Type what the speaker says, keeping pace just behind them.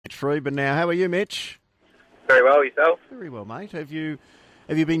Freeman now. How are you, Mitch? Very well, yourself? Very well, mate. Have you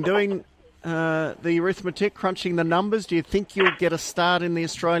been doing the arithmetic, crunching the numbers? Do you think you'll get a start in the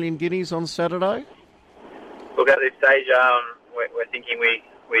Australian Guineas on Saturday? Look, at this stage, we're thinking we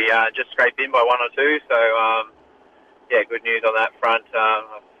just scraped in by one or two, so good news on that front.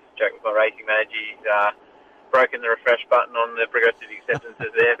 I've joked with my racing manager, he's broken the refresh button on the progressive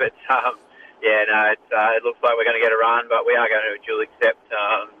acceptances there, but it looks like we're going to get a run, but we are going to dual accept,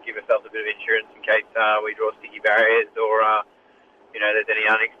 give ourselves a bit of insurance in case we draw sticky barriers or there's any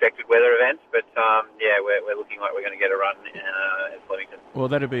unexpected weather events. But we're looking like we're going to get a run at Flemington. Well,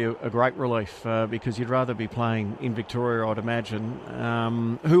 that'd be a great relief because you'd rather be playing in Victoria, I'd imagine.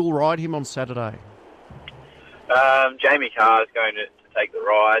 Who will ride him on Saturday? Jamie Carr is going to take the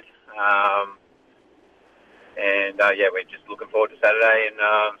ride. We're just looking forward to Saturday, and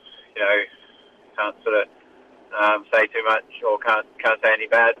can't sort of say too much or can't say any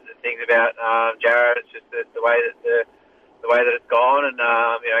bad things about Jared. It's just the way that it's gone, and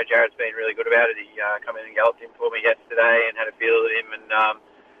Jared's been really good about it. He come in and galloped in for me yesterday and had a feel of him, and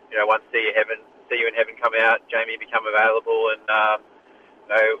once See You in Heaven come out, Jamie become available, and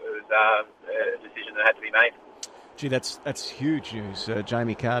it was a decision that had to be made. Gee, that's huge news.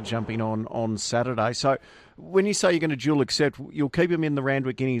 Jamie Carr jumping on Saturday. So when you say you're going to dual accept, you'll keep him in the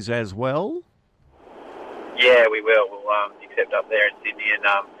Randwick Guineas as well? Yeah, we will. We'll accept up there in Sydney and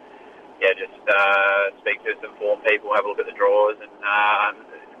just speak to some form people, have a look at the draws, and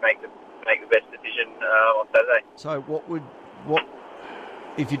make the best decision on Saturday. So what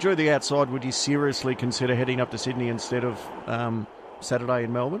if you drew the outside? Would you seriously consider heading up to Sydney instead of Saturday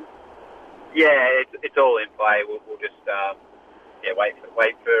in Melbourne? Yeah, it's all in play. We'll just wait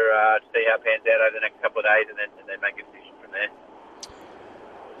for to see how it pans out over the next couple of days, and then make a decision from there.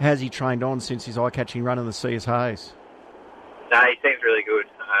 Has he trained on since his eye-catching run in the CS Hayes? No, he seems really good.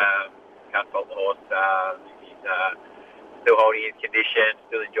 Can't fault the horse. He's still holding his condition,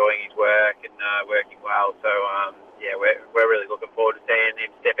 still enjoying his work, and working well. So we're really looking forward to seeing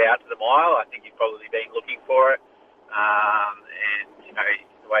him step out to the mile. I think he's probably been looking for it,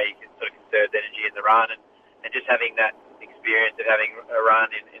 the way he can sort of conserve energy in the run, and just having that experience of having a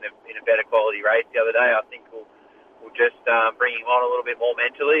run in a better quality race the other day, I think will just bring him on a little bit more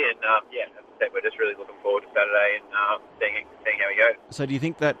mentally. And as I said, we're just really looking forward to Saturday and seeing how he goes. So do you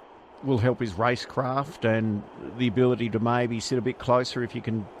think that will help his racecraft and the ability to maybe sit a bit closer if you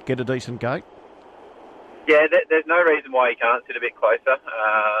can get a decent gate? Yeah, there's no reason why he can't sit a bit closer.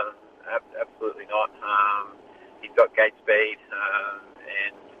 Absolutely not. He's got gate speed,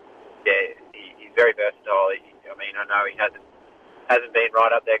 and he's very versatile. I know he hasn't been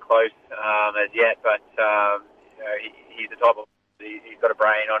right up there close as yet, but he's the type of he's got a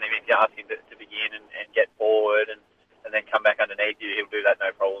brain on him. If you ask him to begin and get forward and then come back underneath you, he'll do that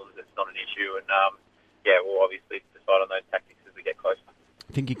no problems. It's not an issue, and we'll obviously decide on those tactics as we get closer.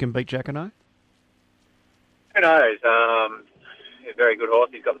 Think you can beat Jacquinot? Who knows? He's a very good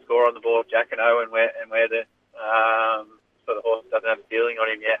horse. He's got the score on the board, Jacquinot, and where the the horse doesn't have a feeling on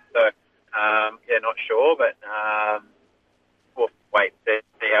him yet. So not sure, but we'll wait to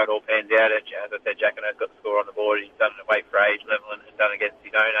see how it all pans out. As I said, Jacquinot's got the score on the board. He's done it at weight for age level and done against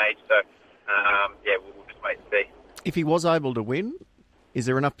his own age. So we'll just wait and see. If he was able to win, is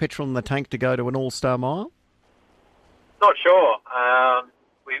there enough petrol in the tank to go to an all-star mile? Not sure.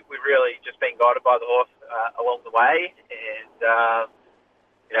 We've really just been guided by the horse along the way, and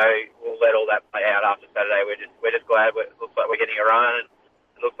we'll let all that play out after Saturday. We're just glad it looks like we're getting a run, and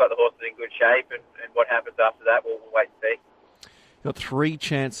it looks like the horse is in good shape, and what happens after that, we'll wait and see. Got 3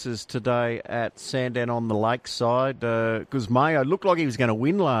 chances today at Sandown on the Lakeside. Guzmao looked like he was going to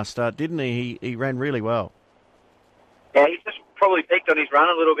win last start, didn't he? He ran really well. Yeah, he's just probably peaked on his run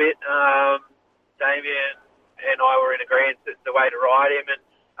a little bit. Damien and I were in agreement that the way to ride him, and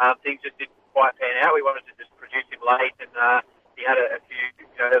things just didn't quite pan out. We wanted to just produce him late, and he had a few,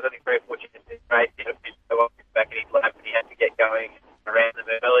 there was only 3 or 4 chances in the race. He had a few back in his lap, and he had to get going around them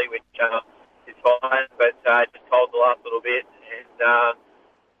early, which is fine, but just told the last little bit,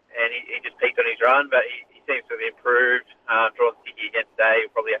 and he just peaked on his run, but he seems to have improved, drawn sticky again today.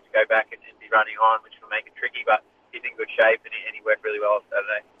 He'll probably have to go back and be running on, which will make it tricky, but he's in good shape, and he worked really well on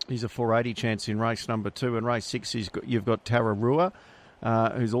Saturday. He's a 480 chance in race number 2. In race 6, you've got Tararua,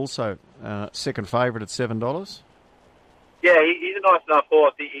 who's also second favourite at $7. Yeah, he's a nice enough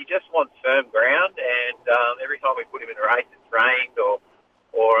horse. He just wants firm ground, and every time we put him in a race, it's rained or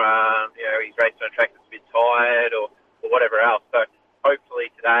he's raced on a track that's a bit tired or whatever else. So hopefully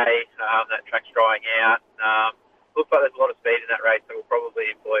today that track's drying out. Looks like there's a lot of speed in that race, so we'll probably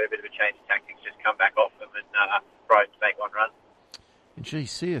employ a bit of a change of tactics, just come back off them and try to make one run. In Gee,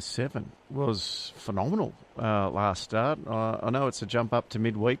 CS7 was phenomenal last start. I know it's a jump up to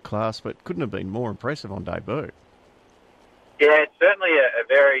midweek class, but couldn't have been more impressive on debut. Yeah, it's certainly a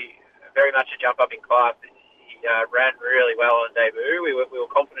very much a jump up in class. He ran really well on debut. We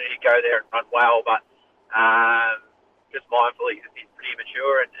were confident he'd go there and run well, but just mindful he's pretty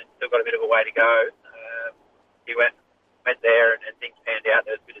mature and still got a bit of a way to go. He went there and things panned out.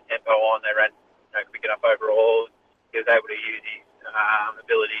 There was a bit of tempo on. They ran quick enough overall. He was able to use his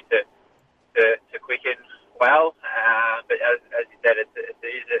ability to quicken well. But as you said, it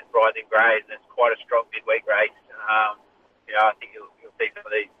is a rising grade and it's quite a strong midweek race. I think you'll see some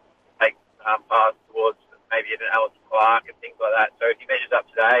of these take paths towards maybe even Alison Clark and things like that. So if he measures up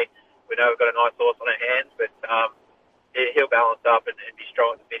today, we know we've got a nice horse on our hands, but he'll balance up and be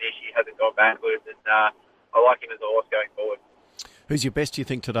strong at the finish. He hasn't gone backwards, and I like him as a horse going forward. Who's your best, do you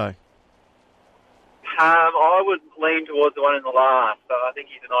think, today? I would lean towards the one in the last. So I think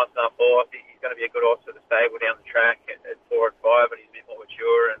he's a nice enough horse. He's going to be a good horse for the stable down the track at 4 and 5, and he's a bit more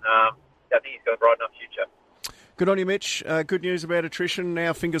mature, and I think he's got a bright enough future. Good on you, Mitch. Good news about attrition.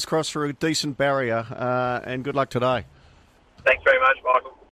 Now, fingers crossed for a decent barrier, and good luck today. Thanks very much, Mike.